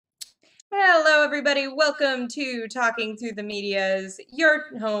Hello, everybody. Welcome to Talking Through the Medias,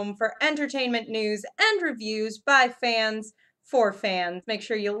 your home for entertainment news and reviews by fans for fans. Make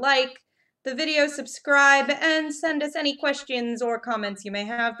sure you like the video, subscribe, and send us any questions or comments you may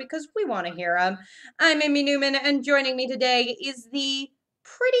have because we want to hear them. I'm Amy Newman, and joining me today is the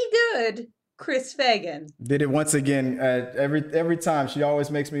pretty good Chris Fagan. Did it once again. Every time she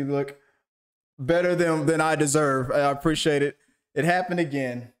always makes me look better than I deserve. I appreciate it. It happened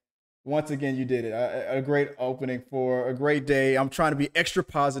again. Once again, you did it. A great opening for a great day. I'm trying to be extra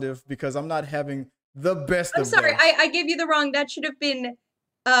positive because I'm not having the best I'm of sorry, days. I gave you the wrong. That should have been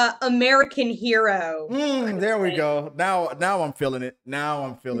American Hero. There we go. Now I'm feeling it. Now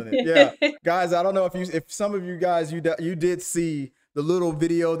I'm feeling it. Yeah, guys. I don't know if some of you guys you did see the little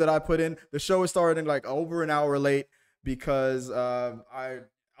video that I put in. The show is starting like over an hour late because on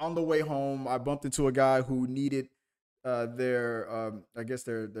the way home I bumped into a guy who needed their I guess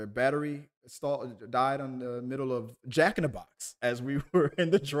their battery died on the middle of Jack in the Box as we were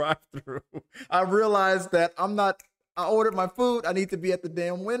in the drive-thru. I realized that I ordered my food. I need to be at the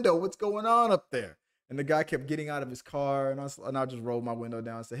damn window. What's going on up there? And the guy kept getting out of his car, and I just rolled my window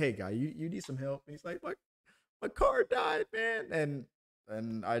down and said, "Hey, guy, you need some help?" And he's like, "My car died, man."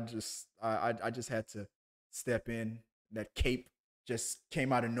 And I just had to step in. That cape just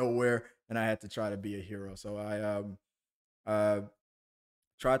came out of nowhere, and I had to try to be a hero. So I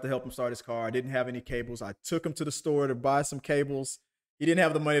tried to help him start his car. I didn't have any cables. I took him to the store to buy some cables. He didn't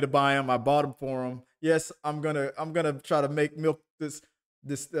have the money to buy them. I bought them for him. Yes, I'm gonna try to milk this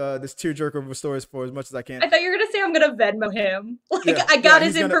tearjerker of a story for as much as I can. I thought you were gonna say I'm gonna Venmo him. I got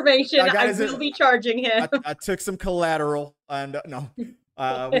his information. I will be charging him. I took some collateral, and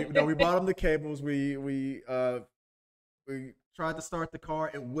we bought him the cables. We tried to start the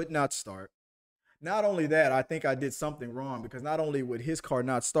car. It would not start. Not only that, I think I did something wrong because not only would his car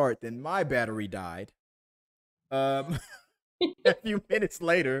not start, then my battery died. A few minutes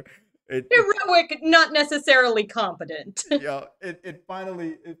later, heroic, not necessarily competent. Yeah, it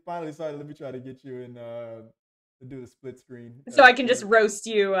finally started. Let me try to get you in to do the split screen. So I can just roast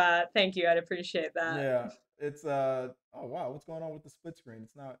you. Thank you. I'd appreciate that. Yeah, it's oh wow, what's going on with the split screen?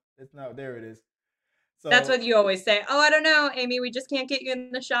 It's not there. It is. So that's what you always say. Oh, I don't know, Amy. We just can't get you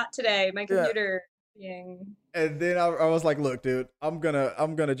in the shot today. My computer. Yeah. And then I was like, look, dude, I'm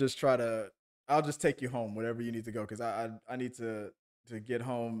gonna just try to. I'll just take you home, whatever you need to go, because I need to get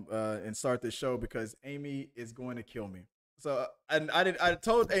home and start this show because Amy is going to kill me. So I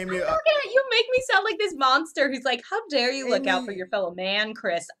told Amy. You make me sound like this monster who's like, how dare you look out for your fellow man,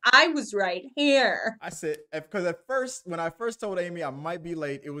 Chris? I was right here. I said, because when I first told Amy I might be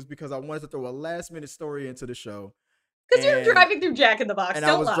late, it was because I wanted to throw a last minute story into the show. Because you're driving through Jack in the Box. And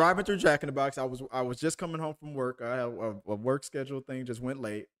I was driving through Jack in the Box. I was just coming home from work. I had a work schedule thing, just went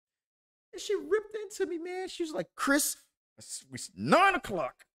late. And she ripped into me, man. She was like, Chris, it's 9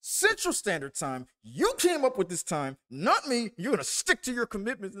 o'clock Central Standard Time. You came up with this time, not me. You're going to stick to your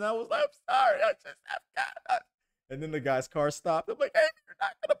commitments. And I was like, I'm sorry. And then the guy's car stopped. I'm like, hey, you're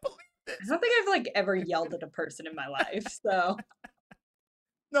not going to believe this. I don't think I've ever yelled at a person in my life, so...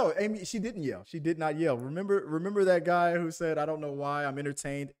 No, Amy, she didn't yell. She did not yell. Remember that guy who said, I don't know why I'm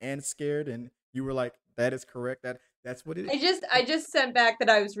entertained and scared? And you were like, that is correct. That's what it is. I just sent back that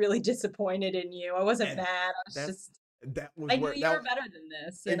I was really disappointed in you. I wasn't mad. I knew you were better than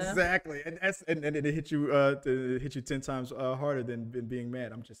this. You exactly. Know? And it hit you 10 times harder than being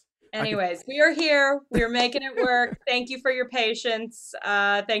mad. Anyways, we are here. We are making it work. Thank you for your patience.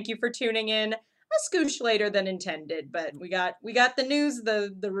 Thank you for tuning in. A scooch later than intended, but we got the news,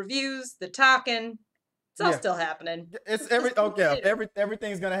 the reviews, the talking. It's all still happening. It's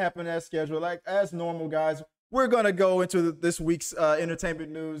everything's gonna happen as scheduled, like as normal, guys. We're gonna go into this week's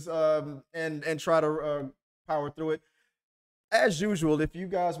entertainment news and try to power through it. As usual, if you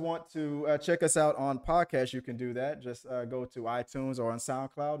guys want to check us out on podcast, you can do that. Just go to iTunes or on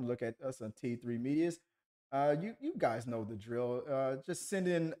SoundCloud and look at us on T3 Medias. You guys know the drill. Just send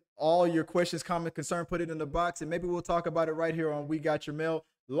in all your questions, comment, concern, put it in the box, and maybe we'll talk about it right here on We Got Your Mail.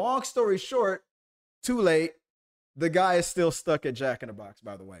 Long story short, too late. The guy is still stuck at Jack in the Box,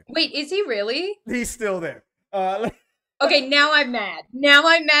 by the way. Wait, is he really? He's still there. Okay, now I'm mad. Now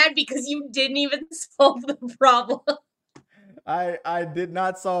I'm mad because you didn't even solve the problem. I did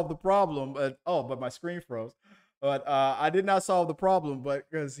not solve the problem, but my screen froze. But I did not solve the problem, but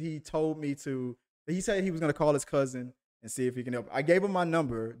because he told me to. He said he was going to call his cousin and see if he can help. I gave him my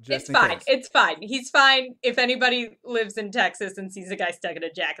number just in case. It's fine. He's fine. If anybody lives in Texas and sees a guy stuck in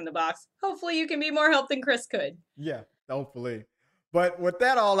a Jack in the Box, hopefully you can be more help than Chris could. Yeah, hopefully. But with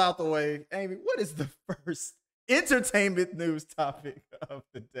that all out the way, Amy, what is the first entertainment news topic of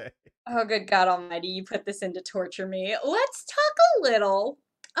the day? Oh, good God Almighty, you put this in to torture me. Let's talk a little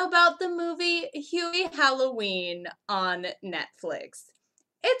about the movie Hubie Halloween on Netflix.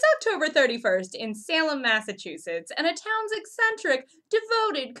 It's October 31st in Salem, Massachusetts, and a town's eccentric,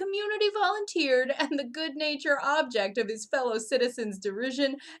 devoted community volunteer and the good nature object of his fellow citizens'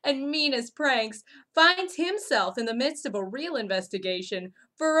 derision and meanest pranks finds himself in the midst of a real investigation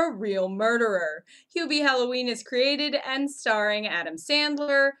for a real murderer. Hubie Halloween is created and starring Adam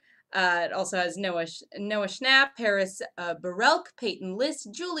Sandler. It also has Noah Schnapp, Paris Barelk, Peyton List,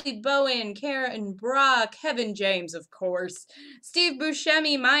 Julie Bowen, Karen Brock, Kevin James, of course, Steve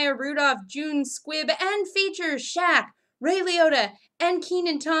Buscemi, Maya Rudolph, June Squibb, and features Shaq, Ray Liotta, and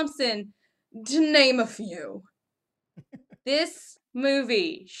Kenan Thompson, to name a few. This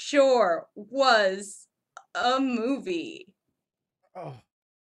movie sure was a movie. Oh.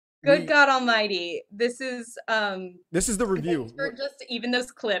 Good God Almighty! This is the review. For just even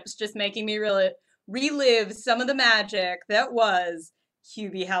those clips, just making me relive some of the magic that was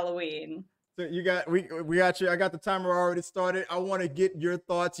Hubie Halloween. So we got you. I got the timer already started. I want to get your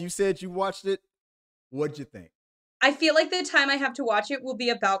thoughts. You said you watched it. What'd you think? I feel like the time I have to watch it will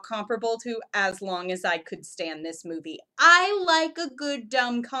be about comparable to as long as I could stand this movie. I like a good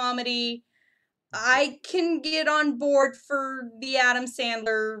dumb comedy. I can get on board for the Adam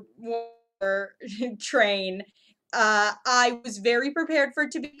Sandler train. I was very prepared for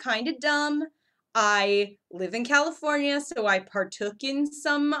it to be kind of dumb. I live in California, so I partook in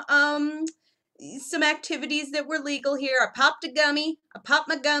some activities that were legal here. I popped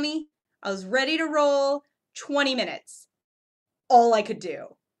my gummy. I was ready to roll. 20 minutes. All I could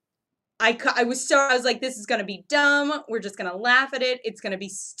do. I was like, this is gonna be dumb. We're just gonna laugh at it. It's gonna be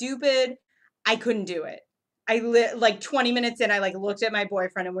stupid. I couldn't do it. Like 20 minutes in, I like looked at my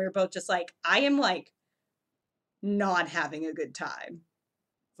boyfriend and we were both just like, I am like not having a good time.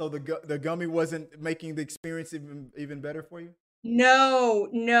 So the gummy wasn't making the experience even better for you? No.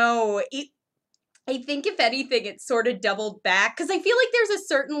 I think if anything, it sort of doubled back because I feel like there's a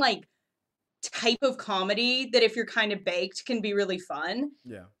certain like type of comedy that if you're kind of baked can be really fun.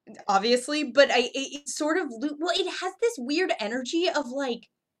 Yeah. Obviously, but it sort of it has this weird energy of like,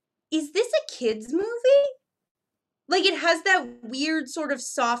 is this a kids movie? Like it has that weird sort of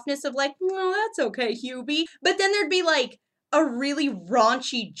softness of like, no, that's okay, Hubie. But then there'd be like a really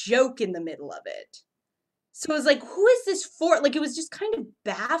raunchy joke in the middle of it. So it was like, who is this for? Like it was just kind of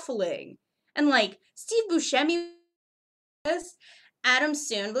baffling. And like Steve Buscemi, Adam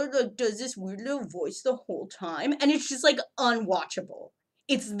Sandler like does this weird little voice the whole time, and it's just like unwatchable.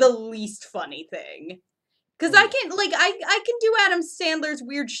 It's the least funny thing. Cause I can do Adam Sandler's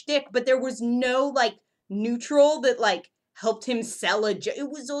weird shtick, but there was no like neutral that like helped him sell a joke. It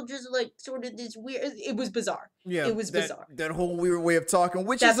was all just like sort of this weird. It was bizarre. Yeah, it was bizarre. That whole weird way of talking.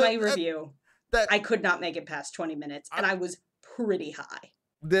 That's my review. I could not make it past 20 minutes, and I was pretty high.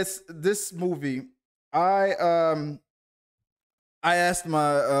 This movie, I asked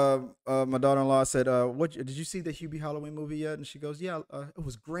my my daughter-in-law. I said, "What did you see the Hubie Halloween movie yet?" And she goes, "Yeah, it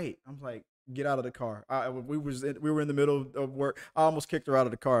was great." I'm like, "Get out of the car!" We were in the middle of work. I almost kicked her out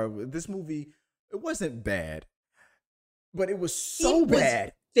of the car. This movie, it wasn't bad, but it was so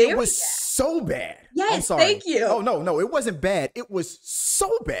bad. It was so bad. Yes, I'm sorry. Thank you. Oh no, it wasn't bad. It was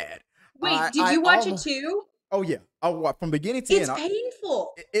so bad. Wait, did you watch it too? Oh yeah, I from beginning to end. It's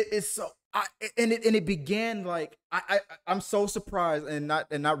painful. It's so. It began like I'm so surprised and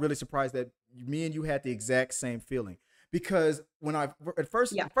not really surprised that me and you had the exact same feeling, because when the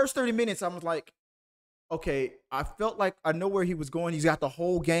first 30 minutes I was like, okay, I felt like I know where he was going. He's got the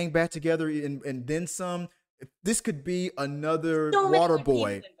whole gang back together and then some. This could be another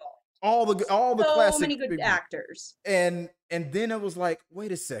Waterboy. All the classic. So many good actors. And then it was like,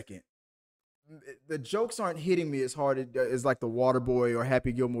 wait a second. The jokes aren't hitting me as hard as like the Waterboy or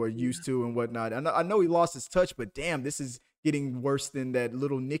Happy Gilmore used to and whatnot. I know he lost his touch, but damn, this is getting worse than that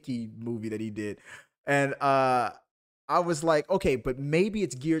Little Nicky movie that he did. And I was like, okay, but maybe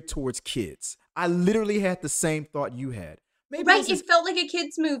it's geared towards kids. I literally had the same thought you had. Maybe it felt like a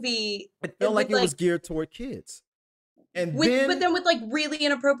kids movie. It felt like it was geared toward kids. And but then with like really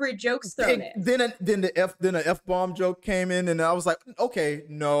inappropriate jokes thrown in. Then the F-bomb joke came in, and I was like, okay,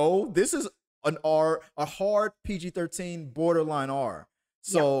 no, this is a hard PG-13 borderline R.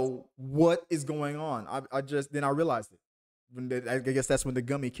 So what is going on? I realized it. I guess that's when the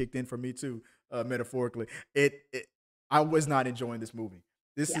gummy kicked in for me too, metaphorically. I was not enjoying this movie.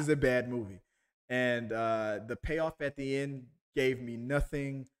 This is a bad movie. And the payoff at the end gave me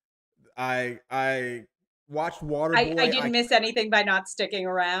nothing. I watched I Waterboy. didn't miss anything by not sticking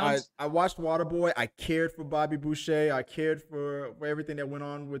around. I watched Waterboy. I cared for Bobby Boucher. I cared for everything that went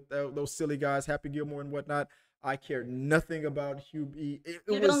on with those silly guys, Happy Gilmore and whatnot. I cared nothing about Hubie.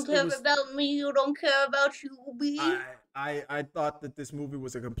 You don't care about me. You don't care about Hubie. I thought that this movie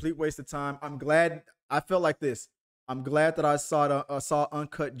was a complete waste of time. I'm glad. I felt like this. I'm glad that I saw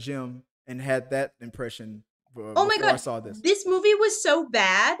Uncut Gem and had that impression. Oh my God! I saw this. This movie was so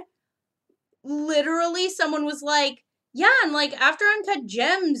bad. Literally, someone was like, "Yeah," and like after Uncut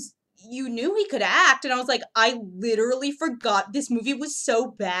Gems, you knew he could act, and I was like, I literally forgot this movie was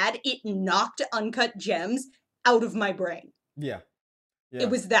so bad it knocked Uncut Gems out of my brain. Yeah. It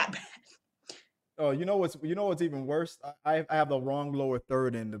was that bad. Oh, you know what's even worse? I have the wrong lower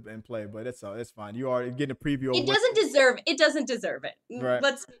third in play, but it's fine. You are getting a preview. It doesn't deserve it. Right.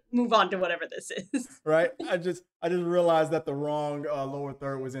 Let's move on to whatever this is. Right. I just realized that the wrong lower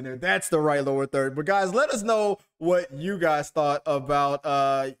third was in there. That's the right lower third. But guys, let us know what you guys thought about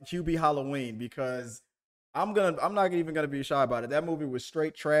Hubie Halloween, because I'm not even gonna be shy about it. That movie was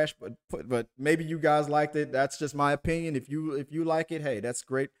straight trash, but maybe you guys liked it. That's just my opinion. If you like it, hey, that's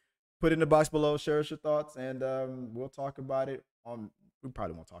great. Put it in the box below, share us your thoughts, and we'll talk about it. We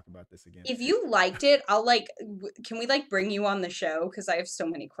probably won't talk about this again. If you liked it, I'll can we bring you on the show? Because I have so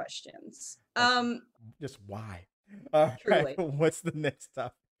many questions. Just why? Truly. Right, what's the next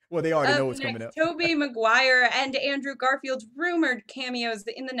topic? Well, they already know what's coming up. Tobey Maguire and Andrew Garfield's rumored cameos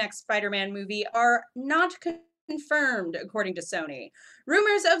in the next Spider-Man movie are not confirmed, according to Sony.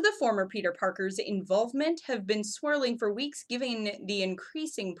 Rumors of the former Peter Parker's involvement have been swirling for weeks, given the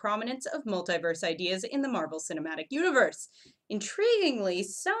increasing prominence of multiverse ideas in the Marvel Cinematic Universe. Intriguingly,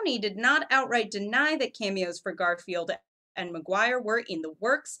 Sony did not outright deny that cameos for Garfield and Maguire were in the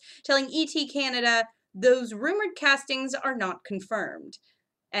works, telling ET Canada, "Those rumored castings are not confirmed."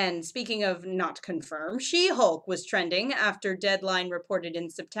 And speaking of not confirmed, She-Hulk was trending after Deadline reported in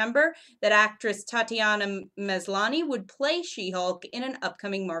September that actress Tatiana Maslany would play She-Hulk in an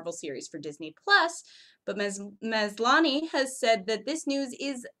upcoming Marvel series for Disney+. But Maslany has said that this news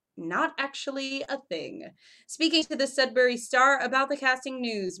is not actually a thing. Speaking to the Sudbury Star about the casting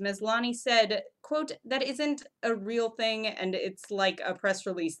news, Maslany said, quote, "That isn't a real thing, and it's like a press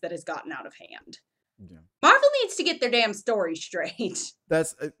release that has gotten out of hand." Yeah. Marvel needs to get their damn story straight.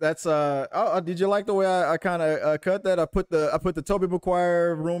 That's did you like the way I kind of cut that? I put the Tobey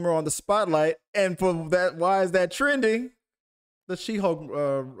Maguire rumor on the spotlight, and for that, why is that trending? The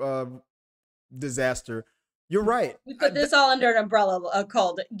She-Hulk disaster. You're right. We put this all under an umbrella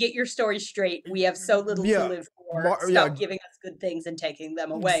called "Get Your Story Straight." We have so little to live for. Stop giving us good things and taking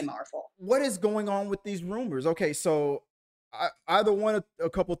them away, Marvel. What is going on with these rumors? Okay, so either one, a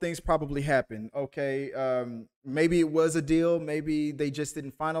couple things probably happened. Okay, maybe it was a deal. Maybe they just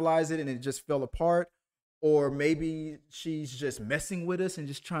didn't finalize it and it just fell apart. Or maybe she's just messing with us and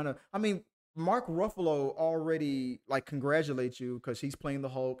just trying to. I mean, Mark Ruffalo already congratulates you because he's playing the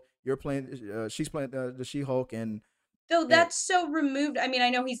Hulk. You're playing. She's playing the She-Hulk, and though that's so removed. I mean, I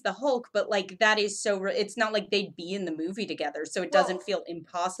know he's the Hulk, but that is so. It's not like they'd be in the movie together, so it doesn't feel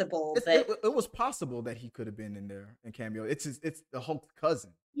impossible. It was possible that he could have been in there and cameo. It's the Hulk's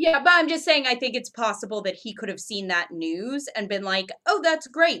cousin. Yeah, but I'm just saying, I think it's possible that he could have seen that news and been like, "Oh, that's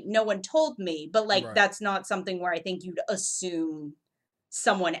great. No one told me." But that's not something where I think you'd assume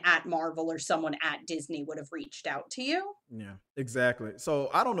someone at Marvel or someone at Disney would have reached out to you. Yeah, exactly. So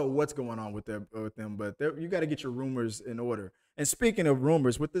I don't know what's going on with them, but you got to get your rumors in order. And speaking of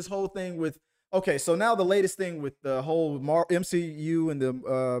rumors, with this whole thing so now the latest thing with the whole MCU and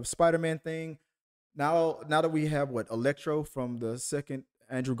the Spider-Man thing, now that we have Electro from the second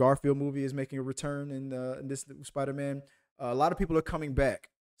Andrew Garfield movie is making a return in this Spider-Man, a lot of people are coming back.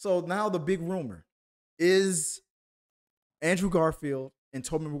 So now the big rumor is Andrew Garfield and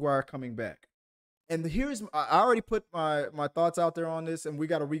Tobey Maguire coming back. And I already put my thoughts out there on this, and we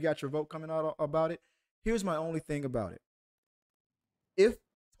got your vote coming out about it. Here's my only thing about it. If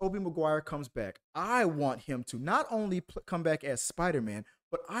Tobey Maguire comes back, I want him to not only come back as Spider-Man,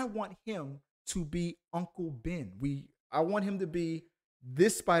 but I want him to be Uncle Ben. I want him to be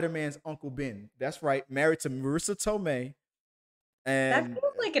this Spider-Man's Uncle Ben. That's right, married to Marissa Tomei. And that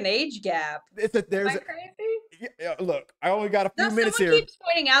feels like an age gap. Am I crazy? Yeah, look, I only got a few minutes here. Someone keeps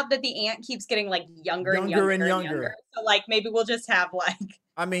pointing out that the aunt keeps getting younger and younger. So maybe we'll just have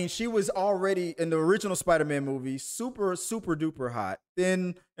I mean, she was already in the original Spider-Man movie, super, super duper hot.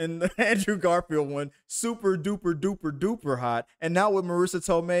 Then in the Andrew Garfield one, super duper duper duper hot. And now with Marissa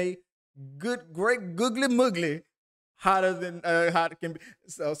Tomei, great googly muggly, hotter than hot can be.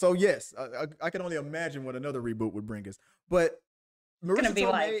 So yes, I can only imagine what another reboot would bring us. But gonna Marissa be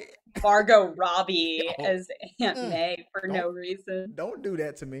Tomei. like Margot Robbie Yo, as Aunt May for don't no reason. don't do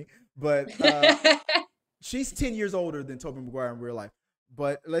that to me. But she's 10 years older than Tobey Maguire in real life.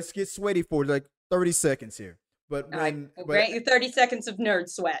 But let's get sweaty for like 30 seconds here. But I will grant you 30 seconds of nerd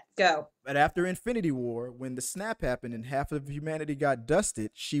sweat. Go. but after Infinity War, when the snap happened and half of humanity got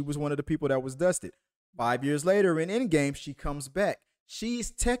dusted, she was one of the people that was dusted. 5 years later in Endgame, she comes back.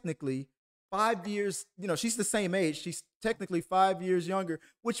 She's technically 5 years, she's the same age. She's technically 5 years younger,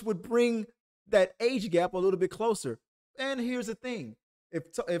 which would bring that age gap a little bit closer. And here's the thing.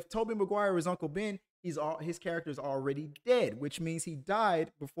 If Tobey Maguire is Uncle Ben, his character is already dead, which means he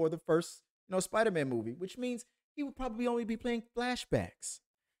died before the first, Spider-Man movie, which means he would probably only be playing flashbacks.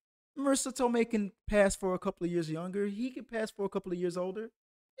 Marissa Tomei can pass for a couple of years younger. He can pass for a couple of years older.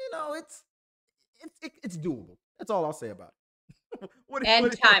 It's doable. That's all I'll say about it.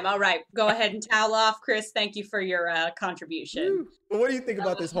 Time. All right. Go ahead and towel off, Chris. Thank you for your contribution. Well, what do you think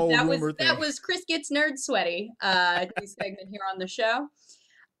about this whole rumor thing? That was Chris Gets Nerd Sweaty segment here on the show.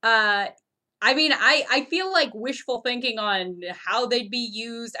 I mean, I feel like wishful thinking on how they'd be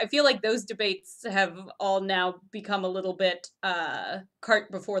used. I feel like those debates have all now become a little bit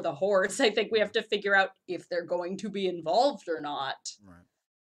cart before the horse. I think we have to figure out if they're going to be involved or not. Right.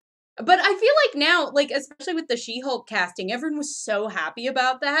 But I feel like now, like, especially with the She-Hulk casting, everyone was so happy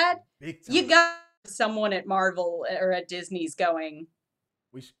about that. Big time. You got someone at Marvel or at Disney's going,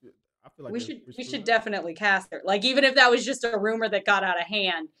 I feel like we should definitely cast her. Like, even if that was just a rumor that got out of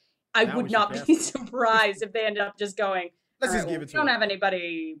hand, I would not be surprised if they ended up just going, let's just give it to we don't have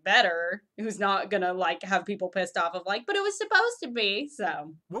anybody better who's not gonna like have people pissed off of like, but it was supposed to be.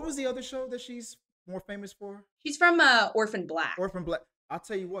 So what was the other show that she's more famous for? She's from Orphan Black. Orphan Black. I'll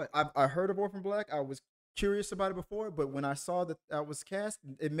tell you what, I heard of Orphan Black. I was curious about it before, but when I saw that was cast,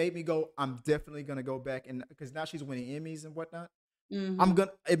 it made me go, I'm definitely gonna go back, and because now she's winning Emmys and whatnot. Mm-hmm.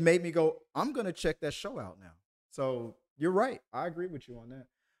 It made me go, I'm gonna check that show out now. So you're right. I agree with you on that.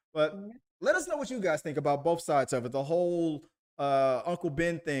 But let us know what you guys think about both sides of it. The whole Uncle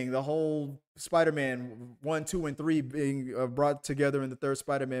Ben thing, the whole Spider-Man 1, 2, and 3 being brought together in the third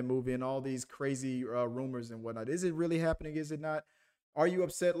Spider-Man movie, and all these crazy rumors and whatnot. Is it really happening? Is it not? Are you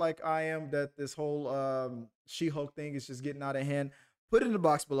upset like I am that this whole She-Hulk thing is just getting out of hand? Put it in the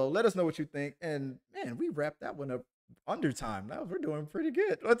box below. Let us know what you think. And man, we wrapped that one up under time. Now we're doing pretty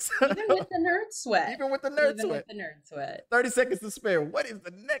good. Even with the nerd sweat. Even with the nerd sweat. 30 seconds to spare. What is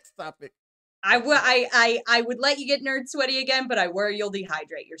the next topic? I would let you get nerd sweaty again, but I worry you'll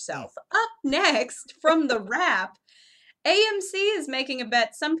dehydrate yourself. Up next from the wrap, AMC is making a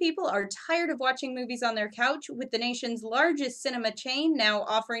bet some people are tired of watching movies on their couch, with the nation's largest cinema chain now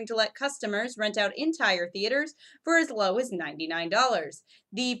offering to let customers rent out entire theaters for as low as $99.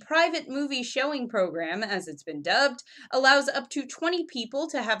 The private movie showing program, as it's been dubbed, allows up to 20 people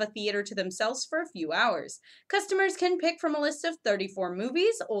to have a theater to themselves for a few hours. Customers can pick from a list of 34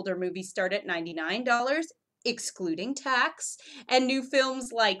 movies. Older movies start at $99, excluding tax, and new films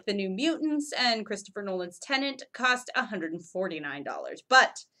like The New Mutants and Christopher Nolan's Tenet cost $149.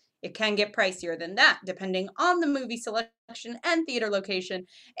 But it can get pricier than that, depending on the movie selection and theater location.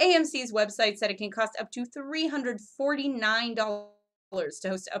 AMC's website said it can cost up to $349 to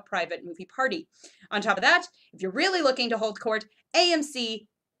host a private movie party. On top of that, if you're really looking to hold court, AMC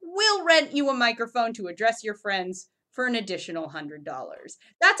will rent you a microphone to address your friends for an additional $100.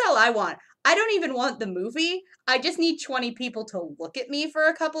 That's all I want. I don't even want the movie. I just need 20 people to look at me for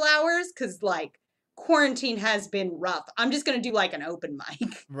a couple hours, because, like, quarantine has been rough. I'm just going to do, like, an open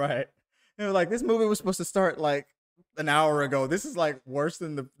mic. Right. Like, this movie was supposed to start, like, an hour ago. This is, like, worse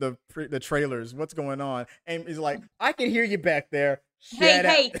than the trailers. What's going on? And he's like, I can hear you back there.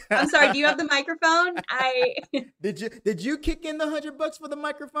 Hey, I'm sorry. Do you have the microphone? Did you kick in the $100 for the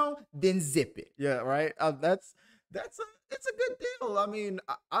microphone? Then zip it. Yeah, right. It's a good deal. I mean,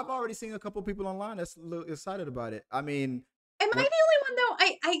 I've already seen a couple people online that's a little excited about it. I mean, am I the only one though?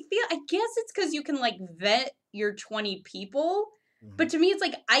 I guess it's because you can like vet your 20 people, but to me, it's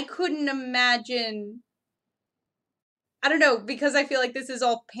like I couldn't imagine. I don't know, because I feel like this is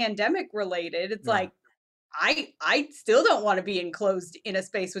all pandemic related. It's like I still don't want to be enclosed in a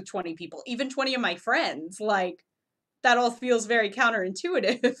space with 20 people, even 20 of my friends. Like, that all feels very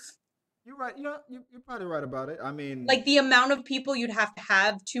counterintuitive. You're right. You're probably right about it. I mean, like the amount of people you'd have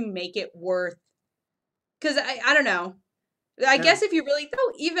to make it worth. Because I don't know. I guess if you really,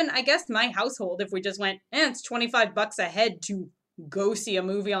 though, even I guess my household, if we just went, it's $25 a head to go see a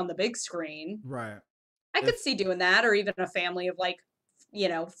movie on the big screen. Right. I could see doing that, or even a family of like you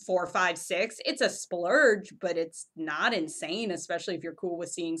know, 4, 5, 6. It's a splurge, but it's not insane, especially if you're cool with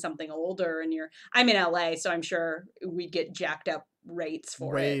seeing something older and I'm in LA, so I'm sure we'd get jacked up rates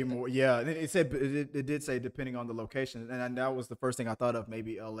for Way it. more, yeah. And it said it did say depending on the location, and that was the first thing I thought of.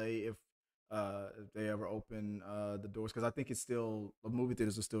 Maybe LA if they ever open the doors, because I think it's still the movie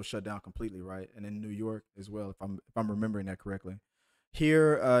theaters are still shut down completely, right? And in New York as well, if I'm remembering that correctly.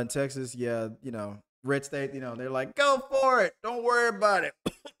 Here in Texas, yeah, you know, red state, you know, they're like, go for it, don't worry about it,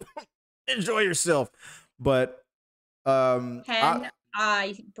 enjoy yourself. But Can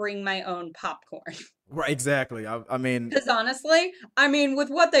I bring my own popcorn? right, exactly. I mean, Because honestly, I mean, with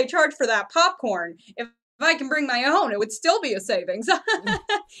what they charge for that popcorn, if I can bring my own, it would still be a savings.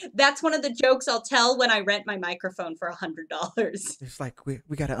 That's one of the jokes I'll tell when I rent my microphone for $100. it's like we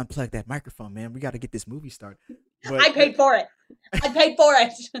got to unplug that microphone, man. We got to get this movie started. I paid for it. I paid for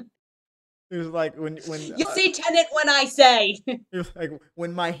it. It was like when You see Tenet when I say. it was like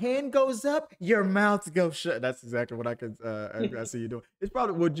when my hand goes up, your mouth goes shut. That's exactly what I could I see you doing. It's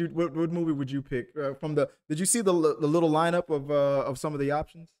probably what movie would you pick from the? Did you see the little lineup of some of the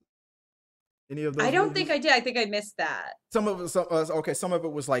options? Any of those? I don't movies? think I did. I think I missed that. Some of it, okay. Some of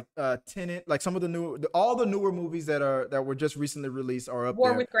it was like Tenet, like some of the all the newer movies that were just recently released are up War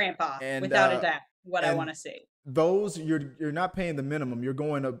there. with Grandpa, And without a doubt. What I and want to see. those you're not paying the minimum. You're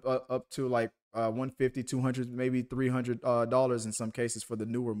going up to like 150, 200, maybe $300 in some cases for the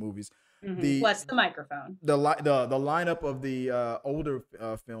newer movies. Plus the microphone. The lineup of the older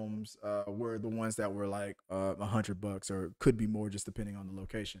films were the ones that were like $100 or could be more, just depending on the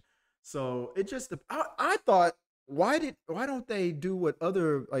location. So it just I thought, why don't they do what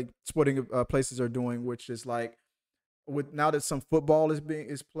other like sporting places are doing, which is like, with now that some football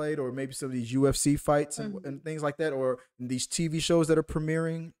is played, or maybe some of these UFC fights and things like that, or these TV shows that are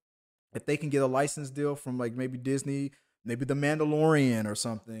premiering, if they can get a license deal from like maybe Disney, maybe The Mandalorian or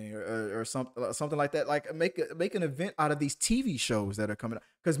something, or something like that, like make an event out of these TV shows that are coming out,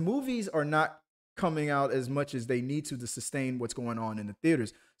 because movies are not coming out as much as they need to sustain what's going on in the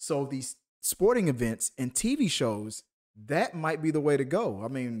theaters. So these sporting events and TV shows, that might be the way to go. I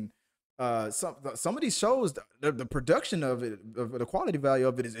mean, some of these shows, the production of it, the quality value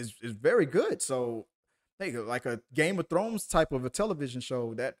of it is very good. So, hey, like a Game of Thrones type of a television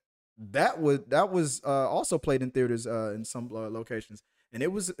show that was also played in theaters in some locations, and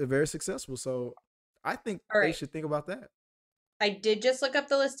it was very successful. So, I think they should think about that. I did just look up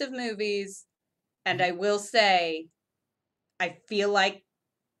the list of movies, and I will say, I feel like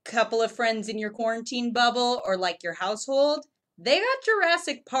a couple of friends in your quarantine bubble or like your household, they got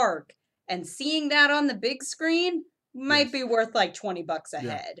Jurassic Park. And seeing that on the big screen might be worth like $20 a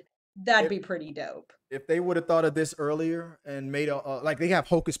head. That'd be pretty dope. If they would have thought of this earlier and made like they have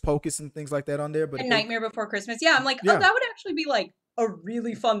Hocus Pocus and things like that on there, but Nightmare Before Christmas, yeah, I'm like, oh, that would actually be like a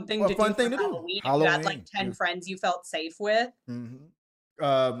really fun thing to do for Halloween. If you had like 10 friends you felt safe with.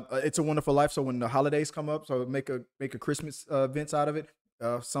 It's a Wonderful Life. So when the holidays come up, so make a Christmas events out of it.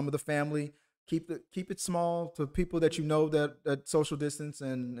 Some of the family. Keep it small to people that you know that social distance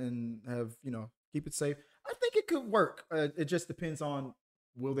and have, you know, keep it safe. I think it could work. It just depends on,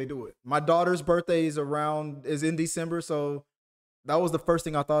 will they do it. My daughter's birthday is in December, so that was the first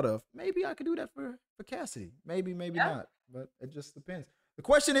thing I thought of. Maybe I could do that for Cassidy. Maybe not, but it just depends. The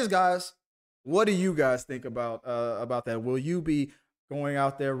question is, guys, what do you guys think about that? Will you be going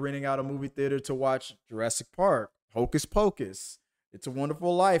out there renting out a movie theater to watch Jurassic Park, Hocus Pocus, It's a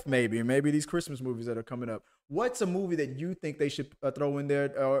Wonderful Life, maybe these Christmas movies that are coming up? What's a movie that you think they should throw in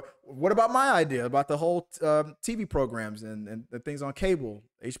there? Or what about my idea about the whole TV programs and the things on cable,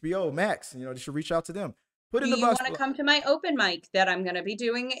 HBO, Max? You know, they should reach out to them. Put in the box. Do you want to come to my open mic that I'm going to be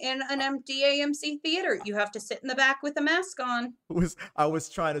doing in an empty AMC theater? You have to sit in the back with a mask on. I was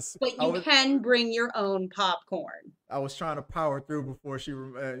trying to. But you can bring your own popcorn. I was trying to power through before she.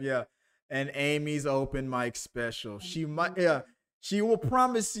 Yeah, and Amy's open mic special. She might. Yeah. She will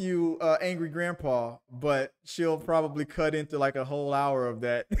promise you Angry Grandpa, but she'll probably cut into like a whole hour of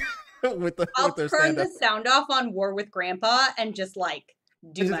that with her I'll turn the sound off on War with Grandpa and just like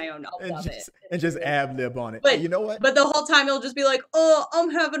do my own. I'll love it. And just ad-lib on it. But you know what? But the whole time it'll just be like, oh, I'm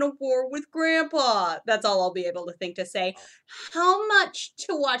having a war with Grandpa. That's all I'll be able to think to say. How much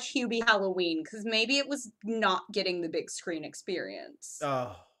to watch Hubie Halloween? Because maybe it was not getting the big screen experience.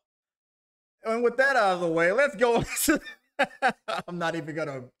 Oh. And with that out of the way, let's go. I'm not even going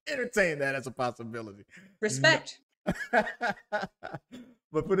to entertain that as a possibility. Respect. No.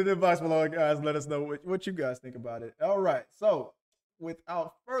 But put it in the box below, guys. Let us know what you guys think about it. All right. So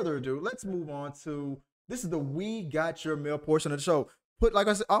without further ado, let's move on to, this is the We Got Your Mail portion of the show. like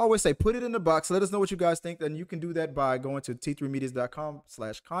I always say, put it in the box. Let us know what you guys think. And you can do that by going to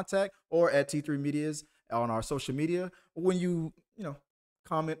t3medias.com/contact or at T3Medias on our social media. When you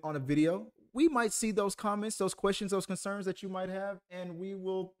comment on a video, we might see those comments, those questions, those concerns that you might have, and we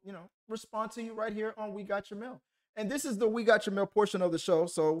will, respond to you right here on We Got Your Mail. And this is the We Got Your Mail portion of the show.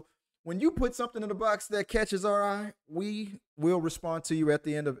 So when you put something in the box that catches our eye, we will respond to you at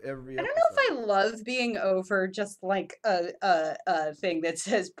the end of every episode. I don't know if I love being over just like a thing that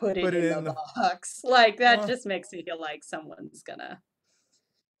says put it in the box. Like that just makes me feel like someone's gonna.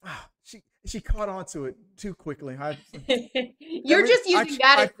 She caught on to it too quickly. You're just using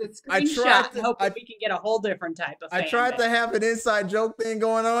that as the screenshot and hoping we can get a whole different type of fan. I tried to have an inside joke thing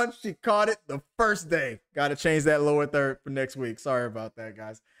going on. She caught it the first day. Got to change that lower third for next week. Sorry about that,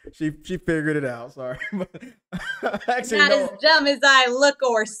 guys. She figured it out. Sorry. Actually, not as dumb as I look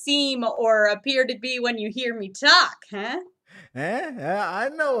or seem or appear to be when you hear me talk, huh?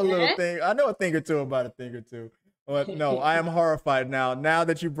 I know a little thing. I know a thing or two about a thing or two. But no, I am horrified now. Now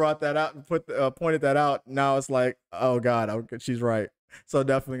that you brought that out and pointed that out, now it's like, oh God, she's right. So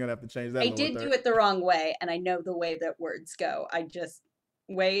definitely gonna have to change that. I did do it the wrong way, and I know the way that words go. I just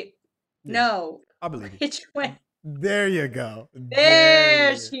wait. Yeah, no, I believe you. Which way? There you go.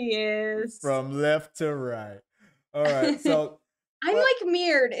 There she is. From left to right. All right. So I'm like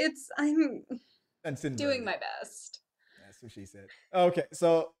mirrored. I'm doing my best. That's what she said. Okay,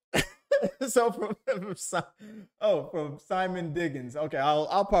 so. So from Simon Diggins. Okay,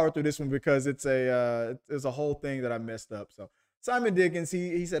 I'll power through this one because it's a whole thing that I messed up. So Simon Diggins,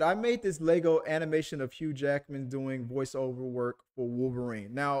 he said, I made this Lego animation of Hugh Jackman doing voiceover work for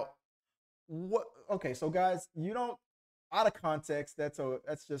Wolverine. Now, what? Okay, so guys, you don't, out of context, that's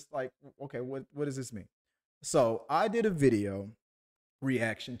just like, okay, what does this mean? So I did a video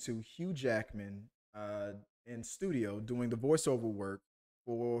reaction to Hugh Jackman in studio doing the voiceover work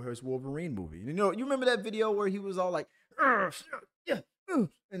for his Wolverine movie. You remember that video where he was all like, yeah,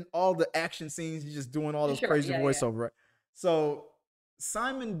 and all the action scenes, he's just doing all those crazy voiceover. Right? So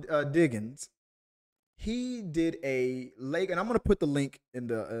Simon Diggins, he did a Lego, and I'm gonna put the link in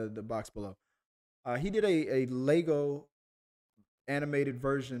the box below. He did a Lego animated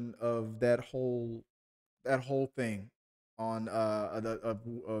version of that whole thing on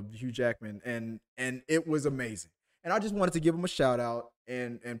of Hugh Jackman, and it was amazing. And I just wanted to give him a shout out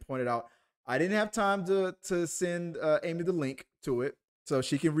and point it out. I didn't have time to send Amy the link to it so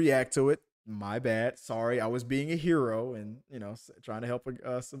she can react to it. My bad. Sorry, I was being a hero and trying to help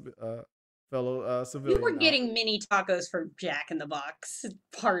a fellow civilian. You were getting mini tacos for Jack in the Box.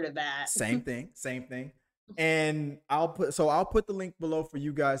 Part of that. Same thing. And I'll put the link below for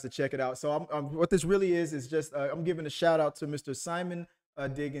you guys to check it out. So what this really is just I'm giving a shout out to Mr. Simon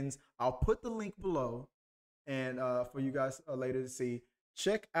Diggins. I'll put the link below. And for you guys later to see,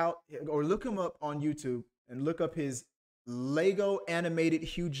 check out or look him up on YouTube and look up his Lego animated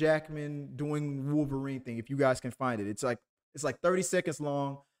Hugh Jackman doing Wolverine thing. If you guys can find it, it's like 30 seconds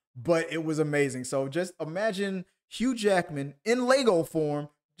long, but it was amazing. So just imagine Hugh Jackman in Lego form,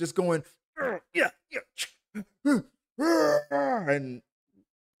 just going and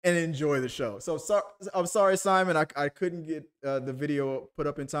enjoy the show. So I'm sorry, Simon, I couldn't get the video put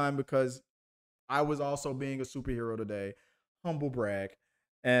up in time because I was also being a superhero today. Humble brag.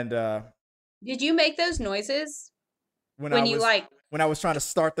 And did you make those noises when I was trying to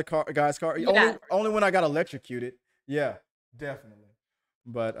start the guy's car? Yeah. Only when I got electrocuted. Yeah, definitely.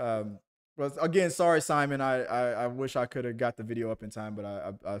 But again, sorry, Simon. I wish I could have got the video up in time, but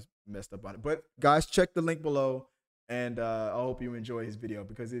I messed up on it. But guys, check the link below, and I hope you enjoy his video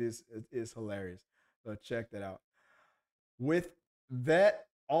because it is hilarious. So check that out. With that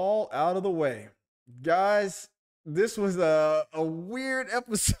all out of the way, guys, this was a weird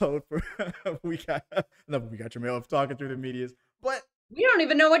episode for we got your mail of talking through the medias, but we don't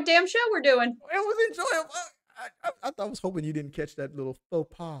even know what damn show we're doing. It was enjoyable. I was hoping you didn't catch that little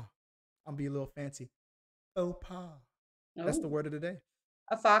faux pas. I'm be a little fancy. Faux pas. Oh. That's the word of the day.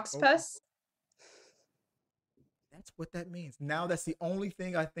 A fox puss. That's what that means. Now that's the only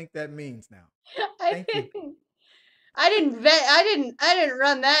thing I think that means now. Thank you. I didn't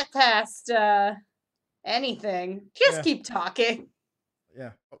run that past anything. Just keep talking.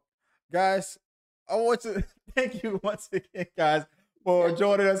 Yeah. Guys, I want to thank you once again, guys, for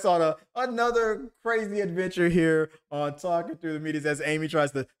joining us on another crazy adventure here on Talking Through the Medias as Amy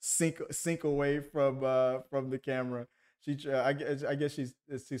tries to sink away from the camera. I guess she's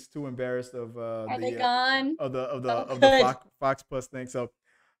too embarrassed of the Fox Plus thing. So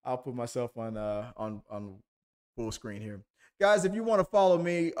I'll put myself on full screen here. Guys, if you want to follow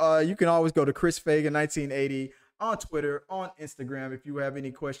me, you can always go to Chris Fagan 1980 on Twitter, on Instagram. If you have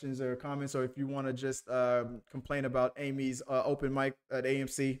any questions or comments, or if you want to just complain about Amy's open mic at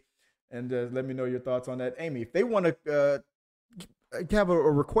AMC, and let me know your thoughts on that. Amy, if they want to have a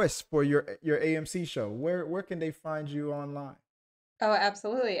request for your AMC show, where can they find you online? Oh,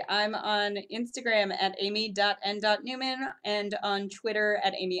 absolutely. I'm on Instagram at amy.n.newman and on Twitter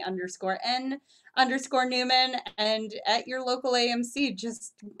at amy_n_Newman and at your local AMC.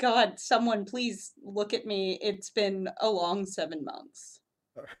 Just, God, someone please look at me. It's been a long 7 months.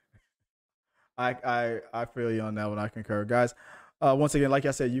 I feel you on that one. I concur. Guys, once again, like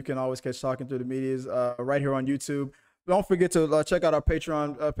I said, you can always catch Talking Through the Medias right here on YouTube. Don't forget to check out our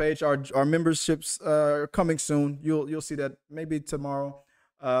Patreon page. Our memberships are coming soon. You'll see that maybe tomorrow.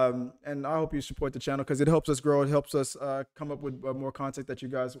 And I hope you support the channel because it helps us grow. It helps us come up with more content that you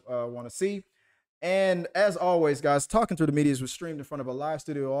guys want to see. And as always, guys, Talking Through the Medias was streamed in front of a live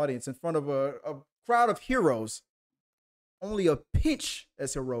studio audience, in front of a crowd of heroes, only a pinch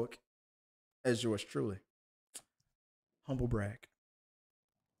as heroic as yours truly. Humble brag.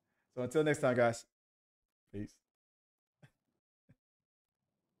 So until next time, guys, peace.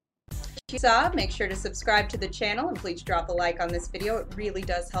 Make sure to subscribe to the channel and please drop a like on this video. It really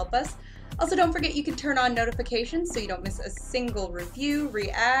does help us. Also, don't forget you can turn on notifications so you don't miss a single review,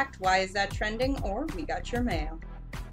 react, why is that trending, or we got your mail.